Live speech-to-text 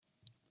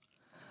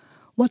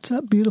What's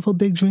up, beautiful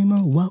big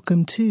dreamer?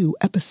 Welcome to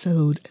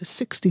episode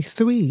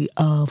 63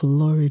 of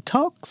Lori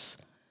Talks.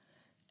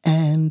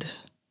 And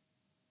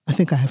I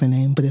think I have a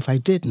name, but if I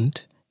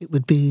didn't, it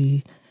would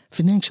be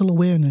Financial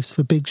Awareness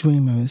for Big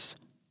Dreamers.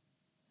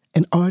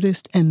 An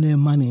artist and their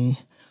money.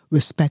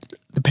 Respect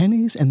the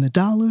pennies and the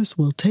dollars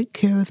will take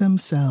care of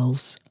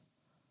themselves.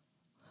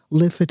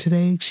 Live for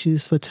today,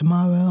 choose for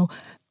tomorrow.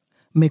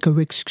 Make a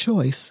rich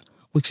choice,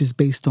 which is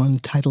based on the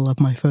title of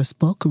my first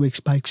book,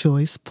 Rich by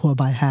Choice, Poor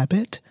by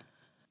Habit.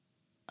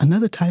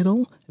 Another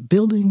title,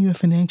 Building Your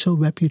Financial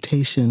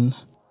Reputation.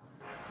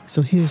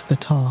 So here's the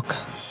talk.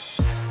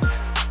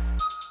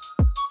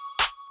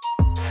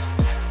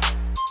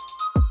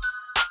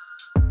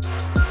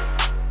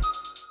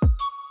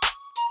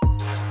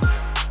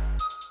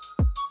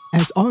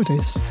 As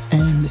artists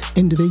and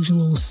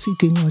individuals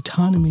seeking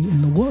autonomy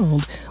in the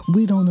world,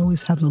 we don't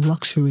always have the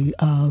luxury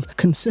of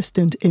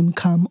consistent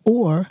income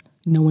or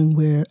knowing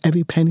where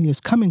every penny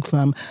is coming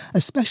from,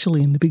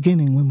 especially in the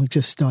beginning when we're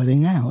just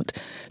starting out.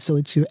 So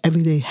it's your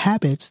everyday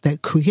habits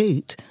that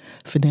create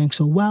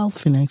financial wealth,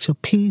 financial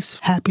peace,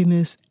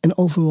 happiness, and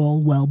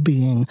overall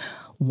well-being.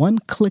 One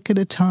click at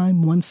a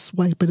time, one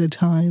swipe at a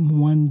time,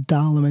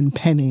 $1 and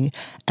penny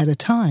at a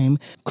time,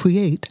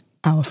 create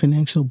our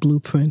financial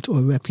blueprint or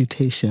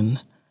reputation.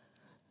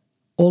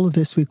 All of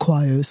this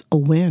requires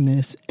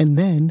awareness and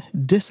then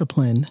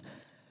discipline.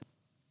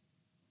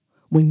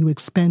 When you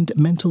expend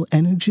mental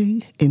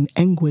energy in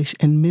anguish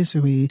and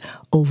misery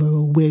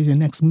over where your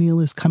next meal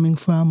is coming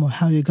from or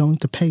how you're going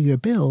to pay your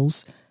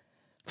bills,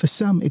 for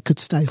some it could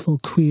stifle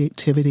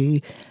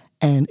creativity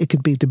and it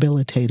could be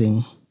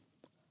debilitating.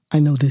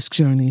 I know this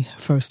journey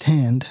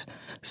firsthand.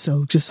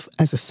 So just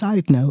as a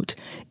side note,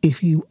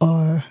 if you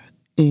are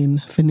in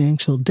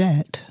financial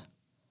debt,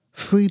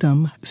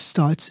 freedom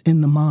starts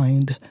in the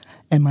mind.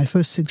 And my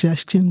first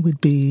suggestion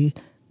would be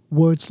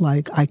words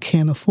like, I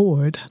can't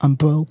afford, I'm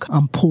broke,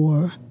 I'm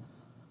poor.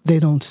 They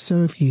don't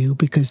serve you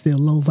because they're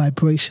low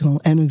vibrational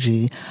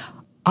energy.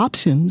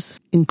 Options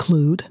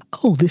include,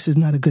 this is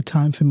not a good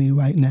time for me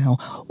right now,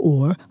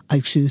 or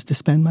I choose to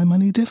spend my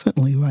money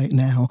differently right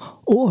now,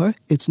 or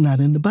it's not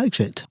in the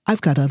budget.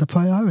 I've got other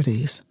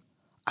priorities.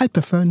 I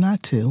prefer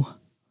not to.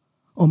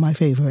 Or my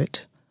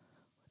favorite,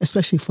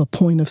 especially for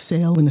point of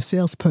sale, when a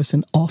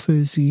salesperson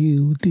offers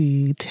you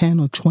the 10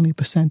 or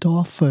 20%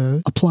 off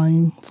for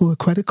applying for a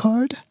credit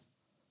card,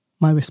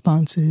 my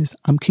response is,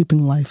 I'm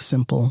keeping life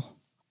simple.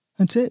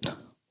 That's it.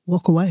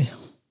 Walk away.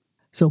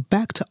 So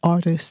back to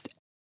artists.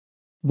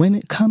 When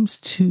it comes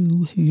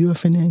to your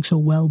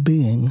financial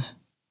well-being,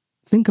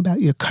 think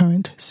about your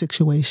current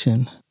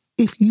situation.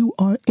 If you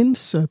are in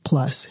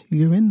surplus,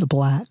 you're in the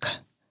black,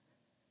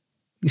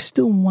 you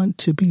still want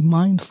to be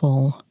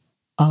mindful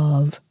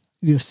of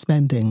your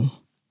spending,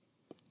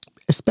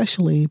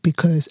 especially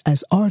because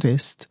as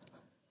artists,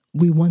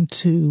 we want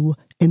to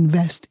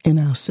invest in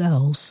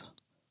ourselves.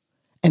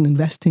 And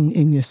investing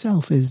in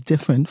yourself is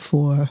different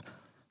for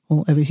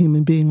every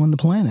human being on the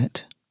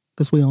planet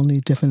because we all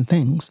need different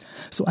things.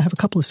 So I have a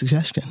couple of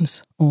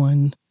suggestions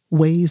on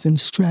ways and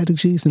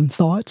strategies and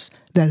thoughts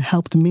that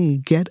helped me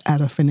get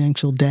out of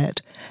financial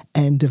debt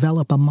and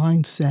develop a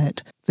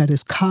mindset that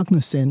is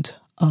cognizant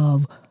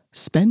of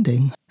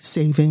spending,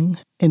 saving,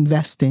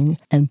 investing,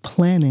 and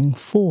planning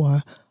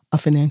for a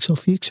financial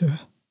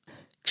future.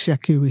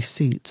 Check your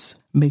receipts.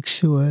 Make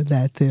sure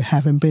that there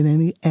haven't been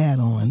any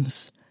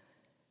add-ons.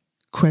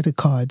 Credit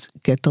cards,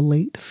 get the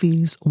late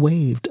fees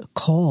waived.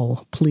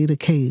 Call, plead a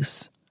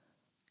case.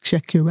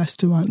 Check your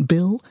restaurant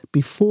bill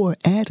before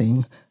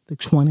adding the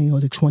 20 or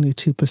the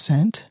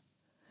 22%.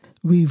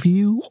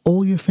 Review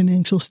all your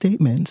financial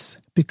statements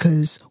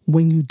because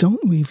when you don't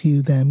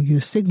review them,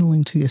 you're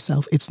signaling to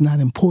yourself it's not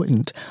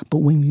important. But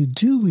when you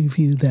do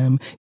review them,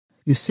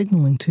 you're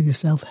signaling to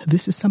yourself,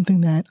 this is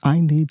something that I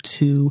need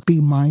to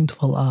be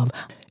mindful of.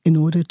 In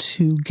order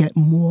to get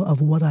more of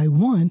what I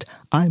want,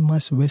 I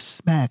must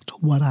respect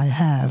what I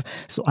have.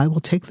 So I will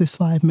take this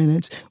 5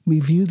 minutes,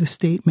 review the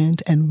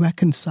statement, and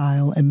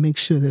reconcile and make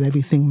sure that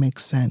everything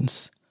makes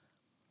sense.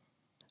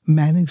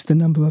 Manage the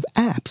number of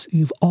apps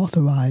you've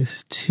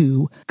authorized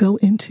to go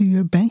into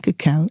your bank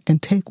account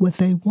and take what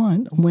they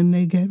want when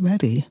they get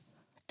ready.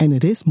 And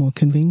it is more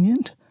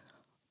convenient,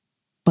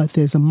 but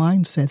there's a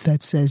mindset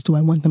that says, do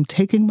I want them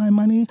taking my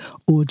money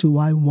or do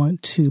I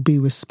want to be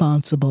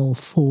responsible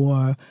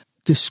for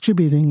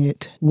distributing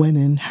it when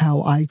and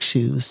how I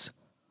choose?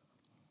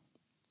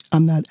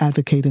 I'm not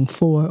advocating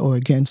for or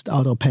against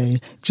autopay,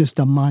 just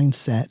a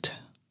mindset.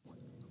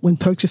 When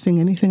purchasing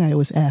anything, I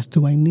always ask,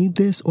 do I need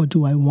this or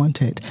do I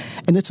want it?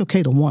 And it's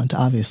okay to want,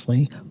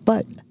 obviously.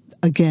 But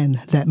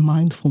again, that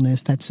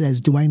mindfulness that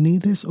says, do I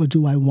need this or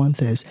do I want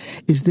this?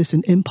 Is this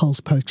an impulse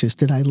purchase?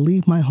 Did I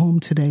leave my home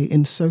today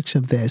in search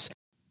of this?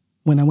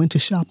 When I went to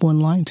shop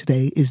online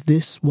today, is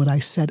this what I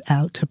set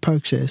out to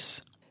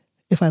purchase?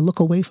 If I look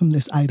away from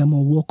this item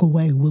or walk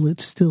away, will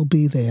it still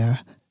be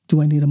there?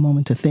 Do I need a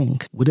moment to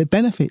think? Would it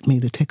benefit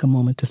me to take a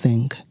moment to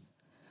think?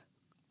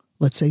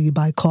 Let's say you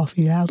buy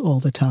coffee out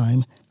all the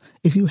time.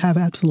 If you have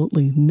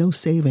absolutely no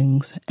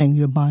savings and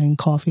you're buying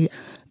coffee,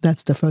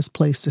 That's the first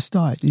place to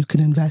start. You can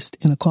invest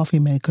in a coffee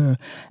maker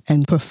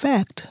and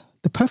perfect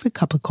the perfect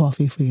cup of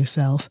coffee for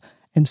yourself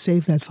and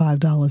save that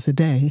 $5 a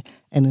day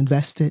and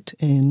invest it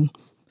in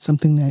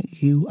something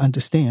that you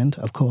understand,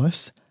 of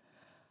course.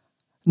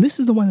 This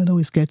is the one that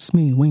always gets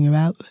me when you're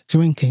out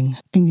drinking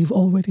and you've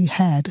already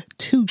had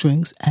 2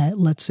 drinks at,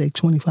 let's say,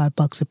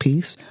 $25 a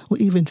piece or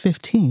even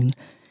 15.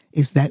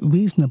 Is that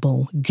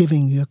reasonable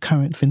given your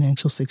current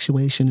financial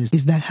situation?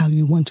 Is that how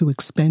you want to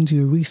expend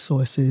your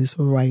resources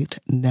right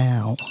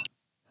now?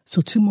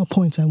 So 2 more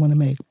points I want to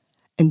make.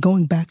 And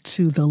going back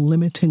to the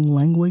limiting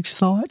language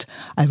thought,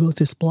 I wrote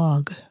this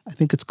blog. I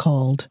think it's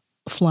called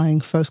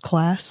Flying First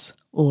Class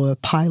or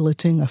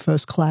Piloting a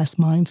First Class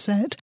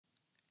Mindset.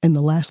 And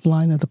the last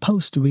line of the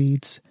post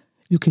reads,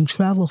 you can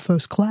travel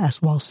first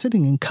class while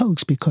sitting in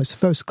coach because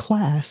first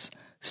class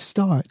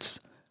starts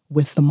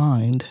with the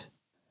mind.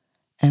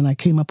 And I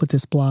came up with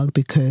this blog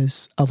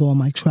because of all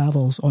my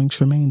travels on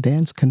Tremaine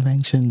dance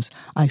conventions.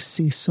 I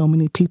see so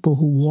many people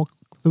who walk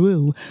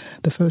through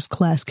the first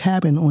class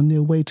cabin on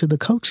their way to the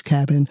coach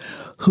cabin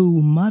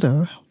who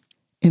mutter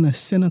in a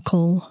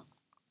cynical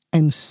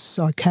and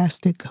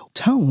sarcastic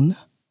tone,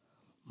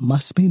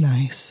 must be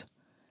nice.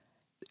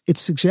 It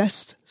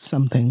suggests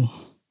something,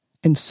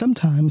 and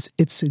sometimes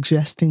it's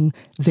suggesting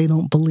they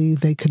don't believe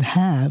they could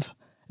have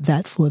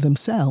that for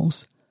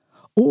themselves,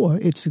 or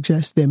it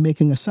suggests they're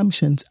making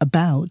assumptions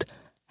about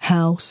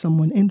how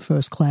someone in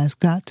first class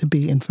got to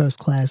be in first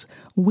class.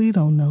 We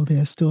don't know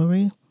their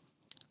story.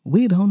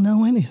 We don't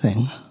know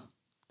anything.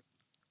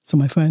 So,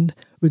 my friend,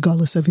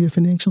 regardless of your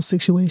financial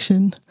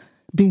situation,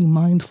 being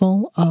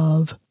mindful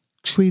of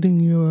treating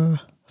your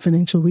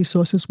financial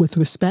resources with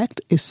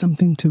respect is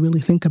something to really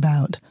think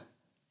about.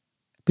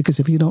 Because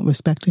if you don't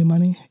respect your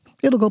money,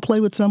 it'll go play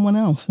with someone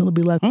else. It'll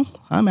be like,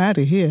 I'm out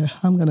of here.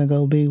 I'm going to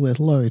go be with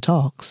Lori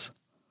Talks.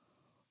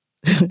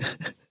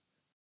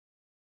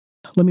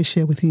 Let me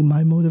share with you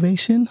my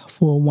motivation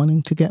for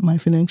wanting to get my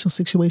financial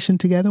situation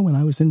together when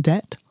I was in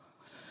debt.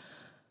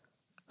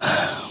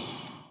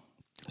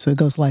 So it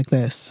goes like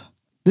this.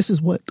 This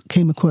is what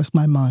came across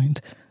my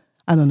mind.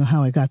 I don't know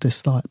how I got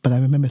this thought, but I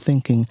remember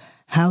thinking,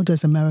 how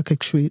does America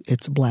treat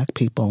its black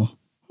people?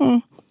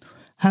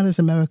 How does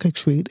America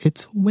treat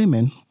its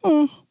women?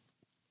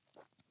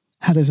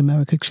 How does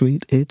America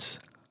treat its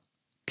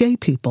gay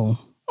people?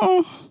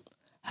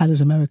 How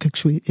does America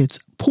treat its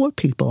poor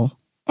people?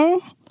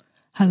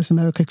 How does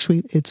America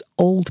treat its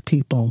old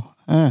people?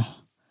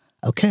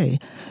 Okay,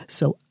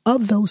 so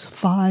of those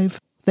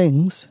 5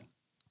 things,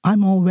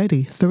 I'm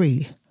already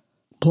 3.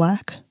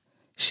 Black,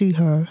 she,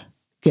 her,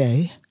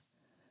 gay.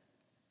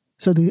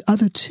 So the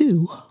other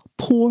 2,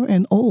 poor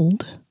and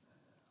old.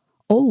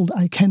 Old,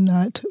 I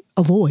cannot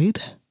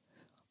avoid.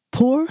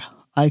 Poor,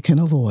 I can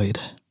avoid.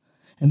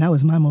 And that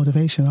was my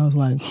motivation. I was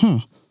like,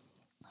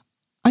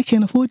 I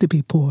can't afford to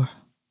be poor.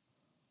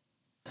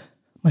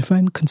 My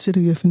friend, consider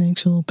your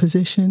financial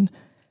position.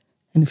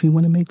 And if you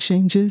want to make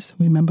changes,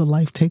 remember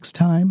life takes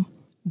time.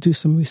 Do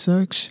some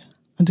research.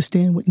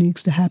 Understand what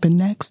needs to happen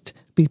next.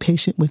 Be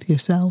patient with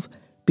yourself.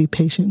 Be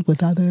patient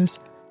with others.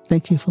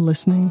 Thank you for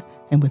listening.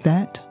 And with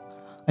that,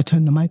 I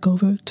turn the mic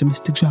over to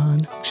Mr.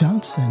 John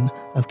Johnson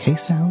of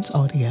K-Sounds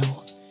Audio.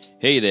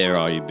 Hey there,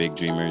 all you big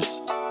dreamers.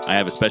 I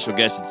have a special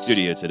guest in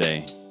studio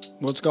today.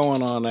 What's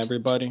going on,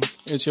 everybody?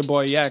 It's your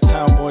boy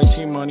Yaktown Boy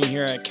T-Money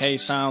here at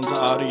K-Sounds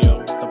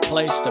Audio, the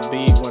place to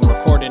be when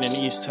recording in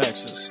East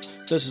Texas.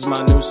 This is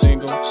my new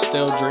single,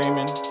 Still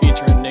Dreaming,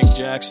 featuring Nick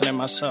Jackson and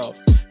myself.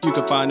 You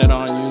can find it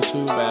on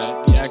YouTube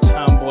at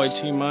Yaktown Boy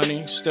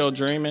T-Money, Still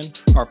Dreaming,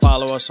 or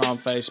follow us on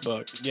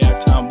Facebook,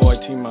 Yaktown Boy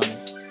T-Money.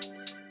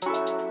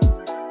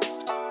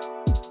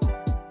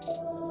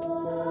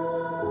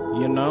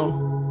 You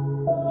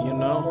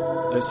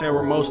know, they say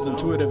we're most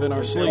intuitive in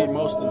our sleep,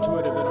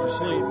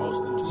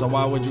 So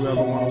why would you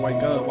ever want to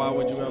wake up?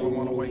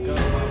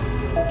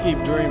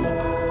 Keep dreaming,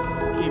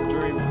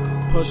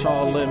 push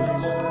all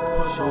limits,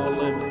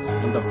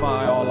 and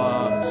defy all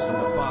odds,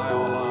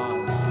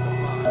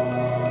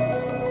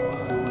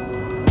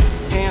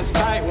 Hands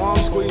tight while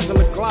I'm squeezing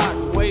the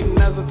clock, waiting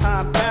as the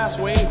time passes,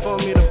 waiting for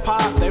me to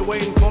pop. They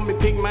waiting for me to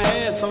peek my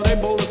head so they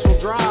bullets will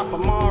drop.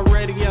 I'm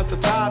already at the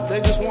top, they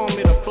just want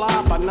me to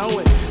flop, I know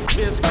it.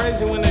 It's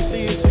crazy when they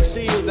see you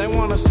succeed. They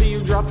want to see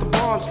you drop the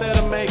ball instead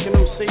of making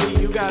them see.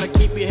 You gotta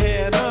keep your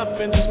head up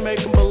and just make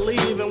them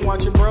believe. And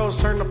watch your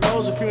bros turn the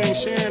pose if you ain't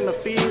sharing the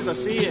fees. I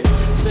see it.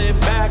 Sit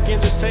back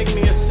and just take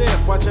me a sip.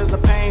 Watch as the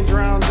pain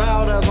drowns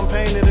out as I'm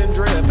painted in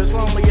drip. It's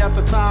lonely at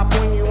the top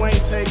when you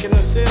ain't taking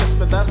assists,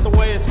 but that's the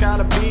way it's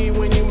gotta be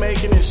when you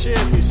making it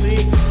shift. You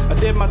see, I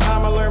did my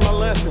time, I learned my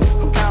lessons.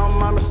 I'm counting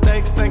my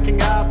mistakes, thanking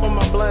God for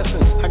my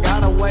blessings. I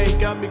gotta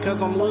wake up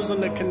because I'm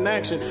losing the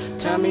connection.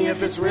 Tell me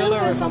if it's real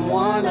or if I'm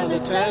one of the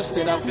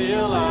tested. I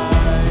feel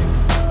like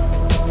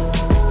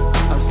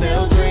I'm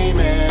still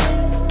dreaming.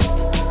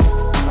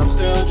 I'm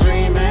still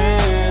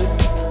dreaming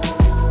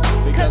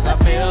because I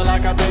feel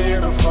like I've been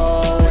here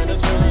before, and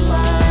it's feeling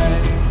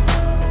like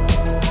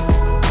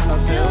I'm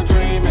still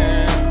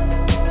dreaming.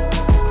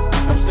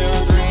 I'm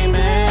still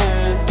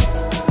dreaming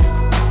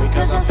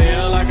because I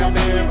feel like I've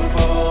been here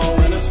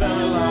before, and it's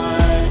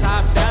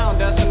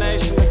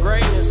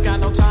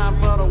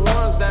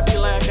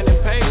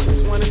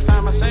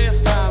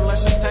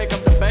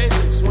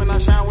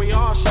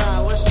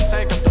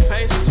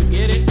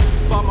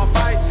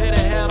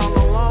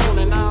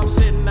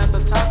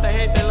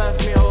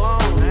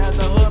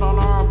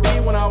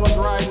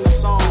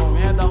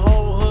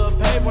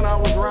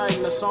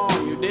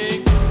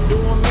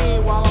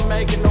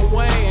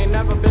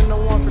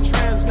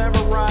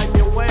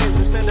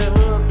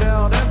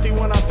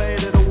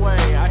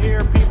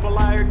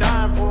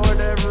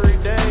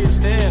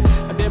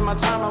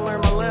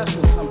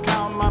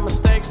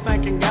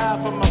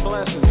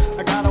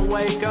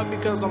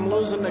cause I'm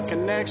losing the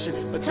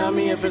connection. But tell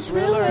me if it's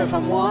real or if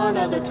I'm one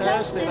of the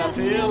tested. I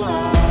feel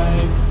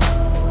like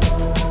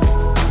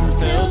I'm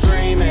still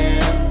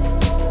dreaming.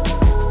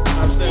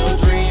 I'm still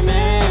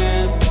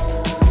dreaming,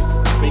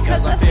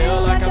 because I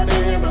feel like I've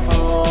been here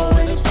before,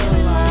 and it's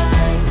feeling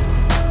like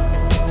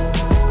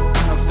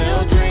I'm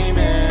still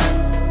dreaming.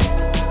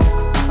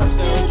 I'm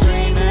still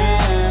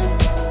dreaming,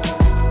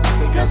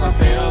 because I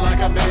feel like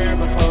I've been here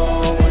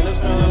before, and it's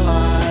feeling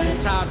like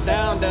top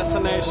down,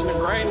 destination of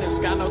greatness.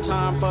 Got no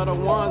time for the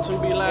ones who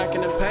be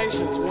lacking in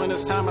patience. When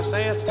it's time, I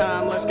say it's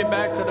time. Let's get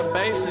back to the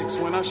basics.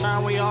 When I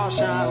shine, we all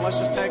shine. Let's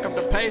just take up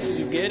the paces,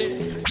 you get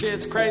it?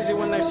 Shit's crazy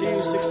when they see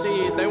you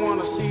succeed. They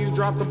wanna see you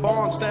drop the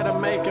ball instead of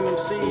making them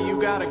see.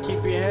 You gotta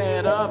keep your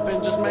head up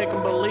and just make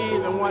them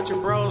believe, and watch your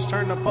bros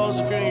turn to pose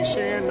if you ain't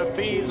sharing the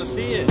fees. I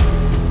see it.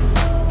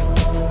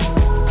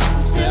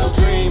 I'm still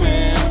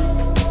dreaming.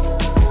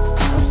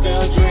 I'm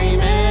still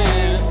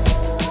dreaming,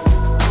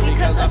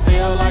 because I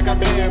feel like I've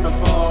been here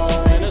before,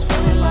 and it's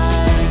feeling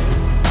like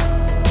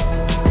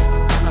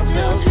I'm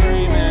still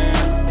dreaming.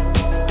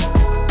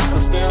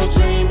 I'm still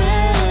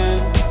dreaming,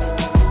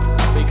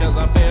 because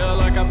I feel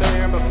like I've been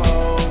here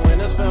before,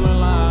 and it's feeling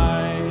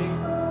like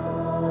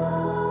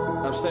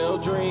I'm still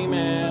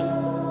dreaming.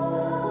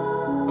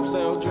 I'm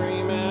still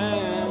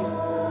dreaming,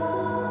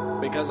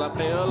 because I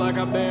feel like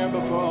I've been here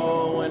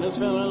before, and it's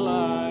feeling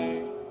like